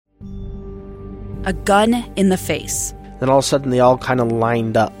a gun in the face. Then all of a sudden, they all kind of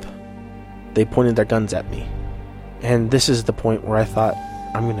lined up. They pointed their guns at me. And this is the point where I thought,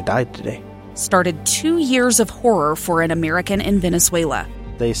 I'm going to die today. Started 2 years of horror for an American in Venezuela.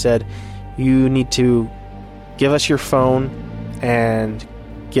 They said, you need to give us your phone and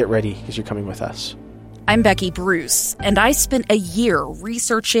get ready because you're coming with us. I'm Becky Bruce, and I spent a year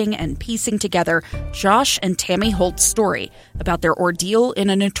researching and piecing together Josh and Tammy Holt's story about their ordeal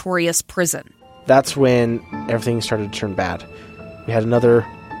in a notorious prison. That's when everything started to turn bad. We had another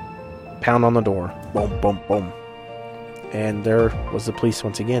pound on the door. Boom, boom, boom. And there was the police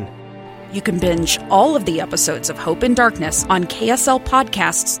once again. You can binge all of the episodes of Hope in Darkness on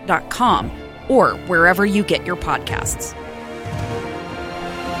KSLpodcasts.com or wherever you get your podcasts.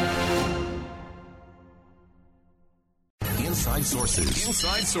 Inside Sources.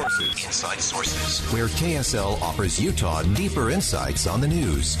 Inside Sources. Inside Sources. Where KSL offers Utah deeper insights on the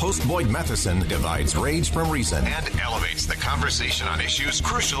news. Host Boyd Matheson divides rage from reason and elevates the conversation on issues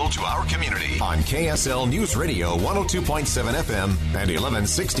crucial to our community. On KSL News Radio 102.7 FM and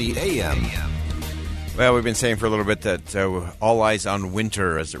 1160 AM. Well, we've been saying for a little bit that all eyes on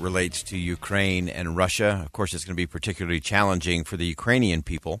winter as it relates to Ukraine and Russia. Of course, it's going to be particularly challenging for the Ukrainian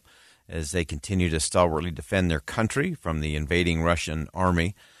people as they continue to stalwartly defend their country from the invading Russian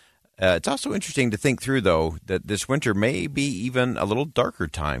army. It's also interesting to think through, though, that this winter may be even a little darker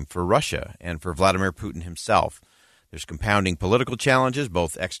time for Russia and for Vladimir Putin himself. There's compounding political challenges,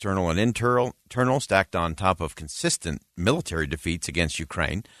 both external and internal, stacked on top of consistent military defeats against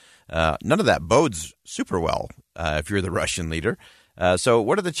Ukraine. None of that bodes super well if you're the Russian leader. So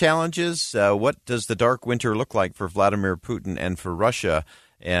what are the challenges? What does the dark winter look like for Vladimir Putin and for Russia?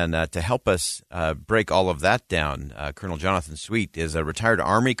 And to help us break all of that down, Colonel Jonathan Sweet is a retired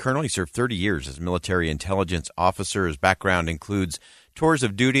Army colonel. He served 30 years as a military intelligence officer. His background includes tours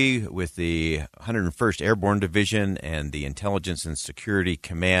of duty with the 101st Airborne Division and the Intelligence and Security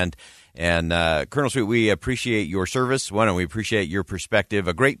Command. And Colonel Sweet, we appreciate your service. One, and we appreciate your perspective.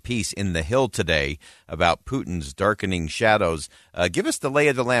 A great piece in The Hill today about Putin's darkening shadows. Give us the lay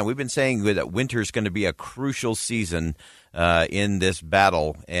of the land. We've been saying that winter is going to be a crucial season in this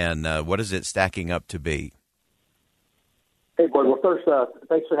battle, and what is it stacking up to be? Hey, Boyd. Well, first,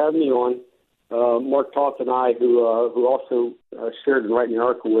 thanks for having me on. Mark Toth and I, who also shared and writing the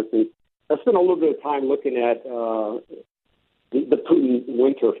article with me, I spent a little bit of time looking at the Putin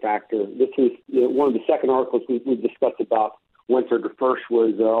winter factor. This is one of the second articles we've discussed about winter. The first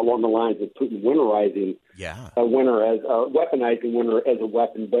was along the lines of Putin winterizing winter as weaponizing winter as a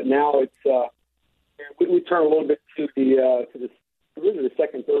weapon. But now it's we turn a little bit to the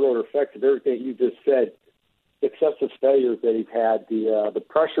second, third order effects of everything you just said. Excessive failures that he's had, the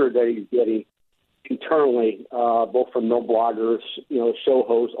pressure that he's getting internally, both from mill bloggers, show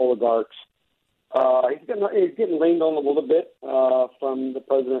hosts, oligarchs. He's getting leaned on a little bit from the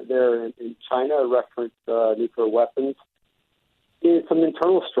president there in China, reference nuclear weapons. And some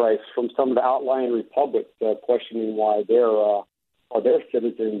internal strife from some of the outlying republics questioning why their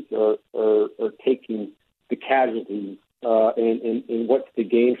citizens are taking the casualties and what's the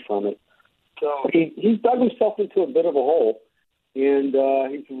gain from it. So he's dug himself into a bit of a hole, and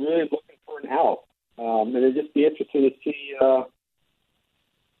he's really looking for an out. And it'd just be interesting to see him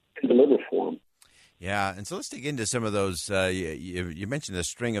deliver for him. Yeah, and so let's dig into some of those. You mentioned a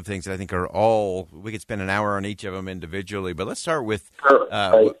string of things that I think are all. We could spend an hour on each of them individually, but let's start with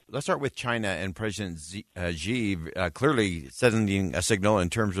China and President Xi clearly sending a signal in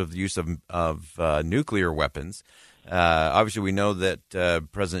terms of the use of nuclear weapons. Obviously, we know that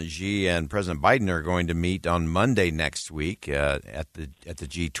President Xi and President Biden are going to meet on Monday next week at the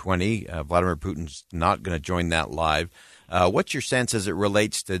G20. Vladimir Putin's not going to join that live. What's your sense as it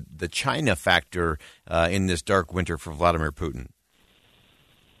relates to the China factor in this dark winter for Vladimir Putin?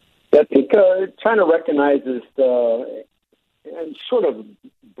 I think China recognizes the sort of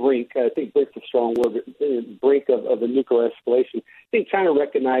brink. I think brink's a strong word, but brink of the nuclear escalation. I think China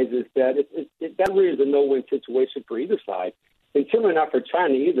recognizes that that really is a no-win situation for either side. And certainly not for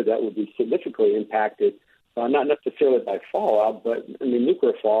China either. That would be significantly impacted, not necessarily by fallout,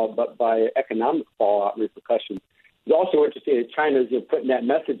 nuclear fallout, but by economic fallout repercussions. It's also interesting that China's putting that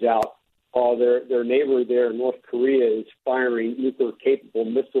message out while their neighbor there, North Korea, is firing nuclear-capable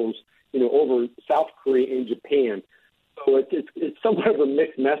missiles, over South Korea and Japan. So it's somewhat of a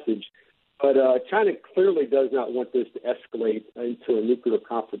mixed message. But China clearly does not want this to escalate into a nuclear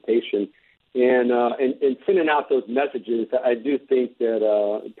confrontation. And sending out those messages, I do think that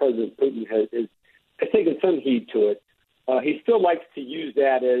President Putin has taken some heed to it. He still likes to use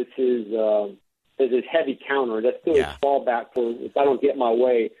that as his heavy counter. That's still his fallback for, if I don't get my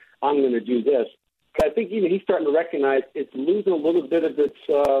way, I'm going to do this. But I think even he's starting to recognize it's losing a little bit of its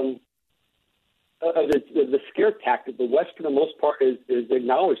the scare tactic. The West, for the most part, is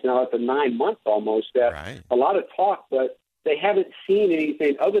acknowledged now after 9 months almost that a lot of talk, but they haven't seen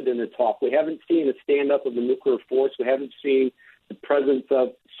anything other than the talk. We haven't seen a stand-up of the nuclear force. We haven't seen the presence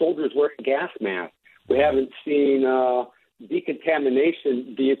of soldiers wearing gas masks. We haven't seen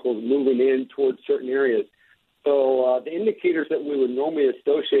decontamination vehicles moving in towards certain areas. So the indicators that we would normally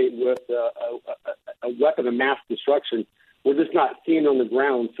associate with a weapon of mass destruction, we're just not seeing on the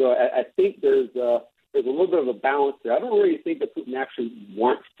ground. So I think there's a little bit of a balance there. I don't really think that Putin actually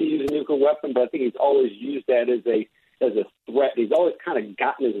wants to use a nuclear weapon, but I think he's always used that as a threat. He's always kind of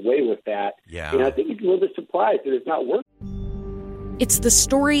gotten his way with that. Yeah. And I think he's a little bit surprised that it's not working. It's the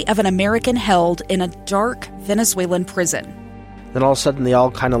story of an American held in a dark Venezuelan prison. Then all of a sudden, they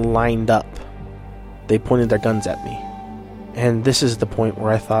all kind of lined up. They pointed their guns at me. And this is the point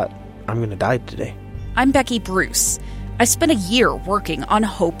where I thought, I'm going to die today. I'm Becky Bruce. I spent a year working on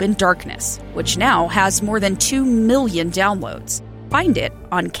Hope in Darkness, which now has more than 2 million downloads. Find it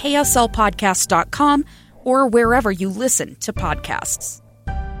on kslpodcast.com or wherever you listen to podcasts.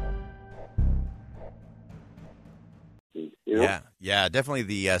 Yeah, definitely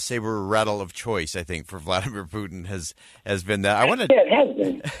the saber rattle of choice, I think, for Vladimir Putin has been that. It has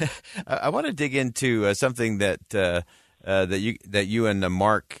been. I want to dig into something that you and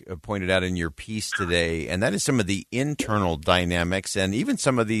Mark pointed out in your piece today, and that is some of the internal dynamics and even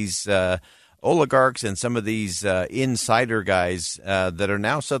some of these oligarchs and some of these insider guys that are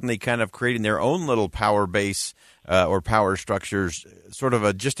now suddenly kind of creating their own little power base or power structures, sort of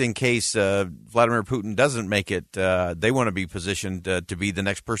a just in case Vladimir Putin doesn't make it, they want to be positioned to be the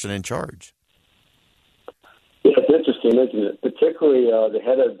next person in charge. Yeah, it's interesting, isn't it? Particularly the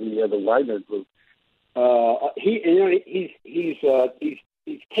head of the Wagner Group. He's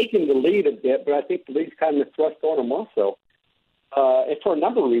taken the lead a bit, but I think the lead's kind of thrust on him also. And for a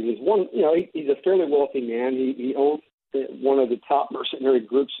number of reasons. One, he's a fairly wealthy man. He owns one of the top mercenary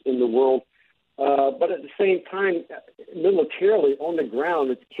groups in the world. But at the same time, militarily on the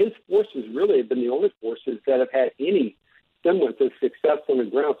ground, his forces really have been the only forces that have had any semblance of success on the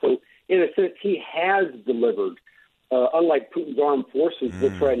ground. So in a sense, he has delivered. Unlike Putin's armed forces,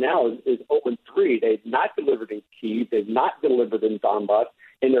 which right now is 0-3. They've not delivered in Kyiv. They've not delivered in Donbass.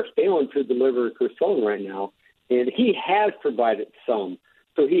 And they're failing to deliver in Kherson right now. And he has provided some.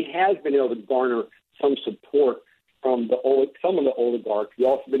 So he has been able to garner some support from some of the oligarchs. He's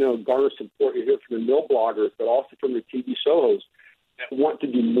also been able to garner support here from the mill bloggers, but also from the TV show hosts that want to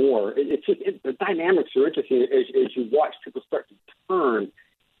do more. The dynamics are interesting as you watch people start to turn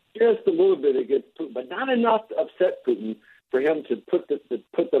just a little bit against Putin, but not enough to upset Putin for him to put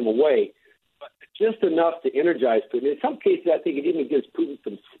them away, but just enough to energize Putin. In some cases, I think it even gives Putin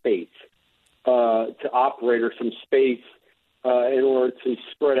some space to operate, or some space in order to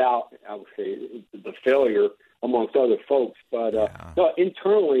spread out, I would say, the failure amongst other folks. But no,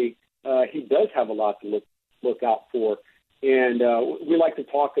 internally, he does have a lot to look out for. And we like to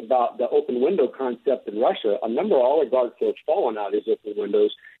talk about the open window concept in Russia. A number of oligarchs have fallen out of these open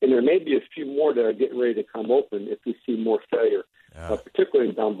windows, and there may be a few more that are getting ready to come open if we see more failure, particularly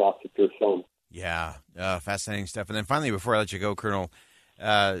in Donbass and Kherson. Yeah, fascinating stuff. And then finally, before I let you go, Colonel,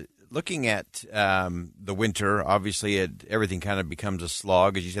 looking at the winter, obviously everything kind of becomes a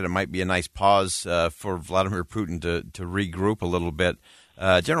slog. As you said, it might be a nice pause for Vladimir Putin to regroup a little bit.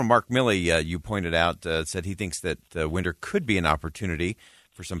 General Mark Milley, you pointed out, said he thinks that winter could be an opportunity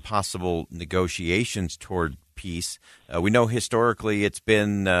for some possible negotiations toward peace. We know historically it's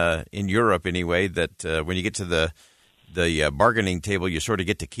been, in Europe anyway, that when you get to the bargaining table, you sort of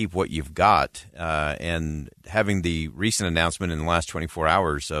get to keep what you've got. And having the recent announcement in the last 24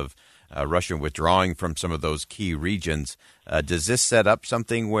 hours of Russia withdrawing from some of those key regions, does this set up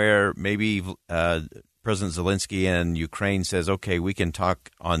something where maybe President Zelensky in Ukraine says, okay, we can talk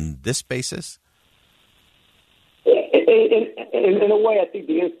on this basis? In a way, I think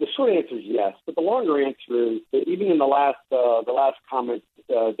the short answer is yes. But the longer answer is that even in the last comment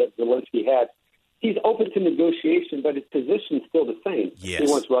that Zelensky had, he's open to negotiation, but his position is still the same. Yes. He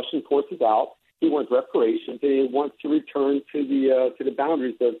wants Russian forces out. He wants reparations. And he wants to return to the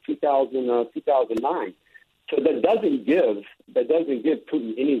boundaries of 2009. So that doesn't give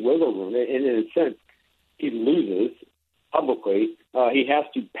Putin any wiggle room. And in a sense, he loses publicly. He has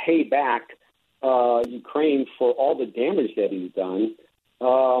to pay back Ukraine for all the damage that he's done.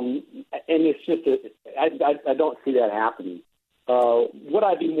 And it's just I don't see that happening. What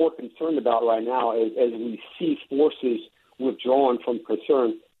I'd be more concerned about right now is, as we see forces withdrawn from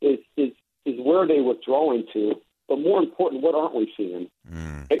Kherson, is where are they withdrawing to, But more important, what aren't we seeing?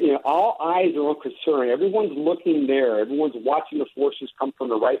 All eyes are on concern. Everyone's looking there. Everyone's watching the forces come from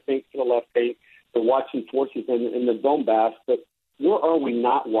the right bank to the left bank. They're watching forces in the Donbass. But where are we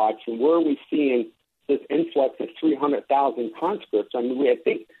not watching? Where are we seeing this influx of 300,000 conscripts? I mean, I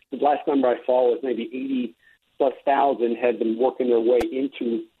think the last number I saw was maybe 80+ thousand had been working their way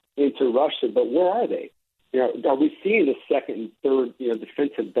into Russia. But where are they? Are we seeing the second and third,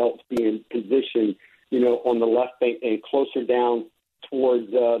 defensive belts being positioned, on the left bank and closer down towards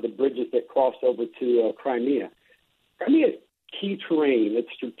the bridges that cross over to Crimea? Crimea is key terrain. It's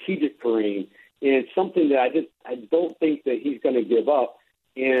strategic terrain, and it's something that I don't think that he's going to give up.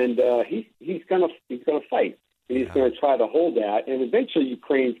 And he's going to fight, and he's going to try to hold that. And eventually,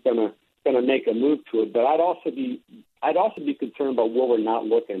 Ukraine's going to make a move to it. But I'd also be concerned about where we're not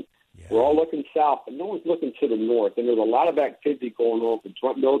looking. Yeah. We're all looking south, but no one's looking to the north. And there's a lot of activity going on with the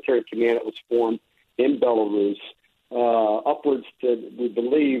Joint Military Command that was formed in Belarus, upwards to, we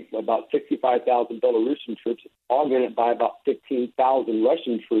believe, about 65,000 Belarusian troops, augmented by about 15,000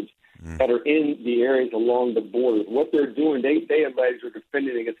 Russian troops that are in the areas along the border. What they're doing, they allege are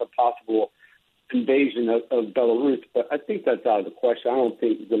defending against a possible invasion of Belarus, but I think that's out of the question. I don't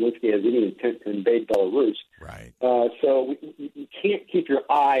think Zelensky has any intent to invade Belarus. Right. So you can't keep your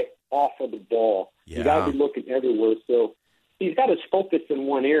eye off of the ball. Yeah. You got to be looking everywhere. So he's got his focus in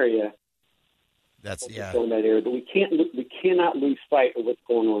one area. On that area, but we cannot lose sight of what's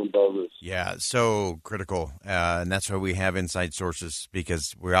going on in Belarus. Yeah, so critical, and that's why we have inside sources,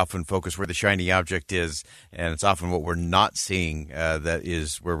 because we often focus where the shiny object is, and it's often what we're not seeing that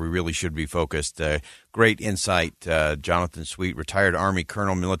is where we really should be focused. Great insight, Jonathan Sweet, retired Army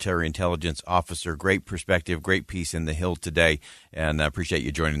Colonel, military intelligence officer. Great perspective, great piece in The Hill today, and I appreciate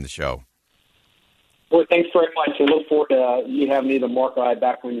you joining the show. Well, thanks very much. I look forward to you having either Mark or I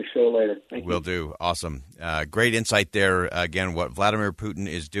back on your show later. Thank you. Will do. Awesome. Great insight there. Again, what Vladimir Putin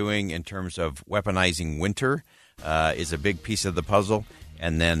is doing in terms of weaponizing winter is a big piece of the puzzle.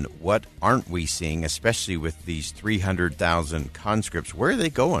 And then what aren't we seeing, especially with these 300,000 conscripts? Where are they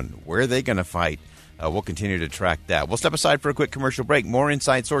going? Where are they going to fight? We'll continue to track that. We'll step aside for a quick commercial break. More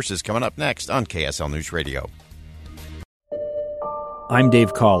Inside Sources coming up next on KSL News Radio. I'm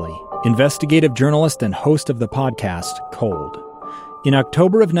Dave Cawley, investigative journalist and host of the podcast Cold. In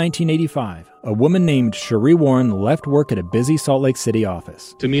October of 1985, a woman named Cherie Warren left work at a busy Salt Lake City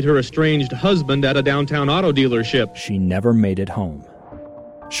office to meet her estranged husband at a downtown auto dealership. She never made it home.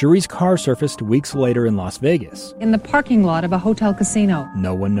 Cherie's car surfaced weeks later in Las Vegas, in the parking lot of a hotel casino.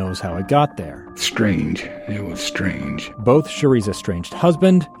 No one knows how it got there. Strange. It was strange. Both Cherie's estranged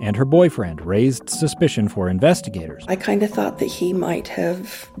husband and her boyfriend raised suspicion for investigators. I kind of thought that he might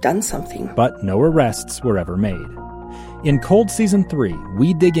have done something. But no arrests were ever made. In Cold Season 3,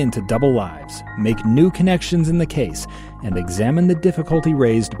 we dig into double lives, make new connections in the case, and examine the difficulty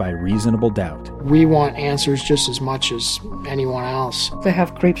raised by reasonable doubt. We want answers just as much as anyone else. They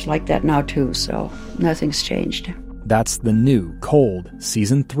have creeps like that now, too, so nothing's changed. That's the new Cold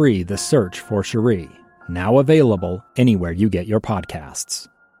Season 3, The Search for Cherie. Now available anywhere you get your podcasts.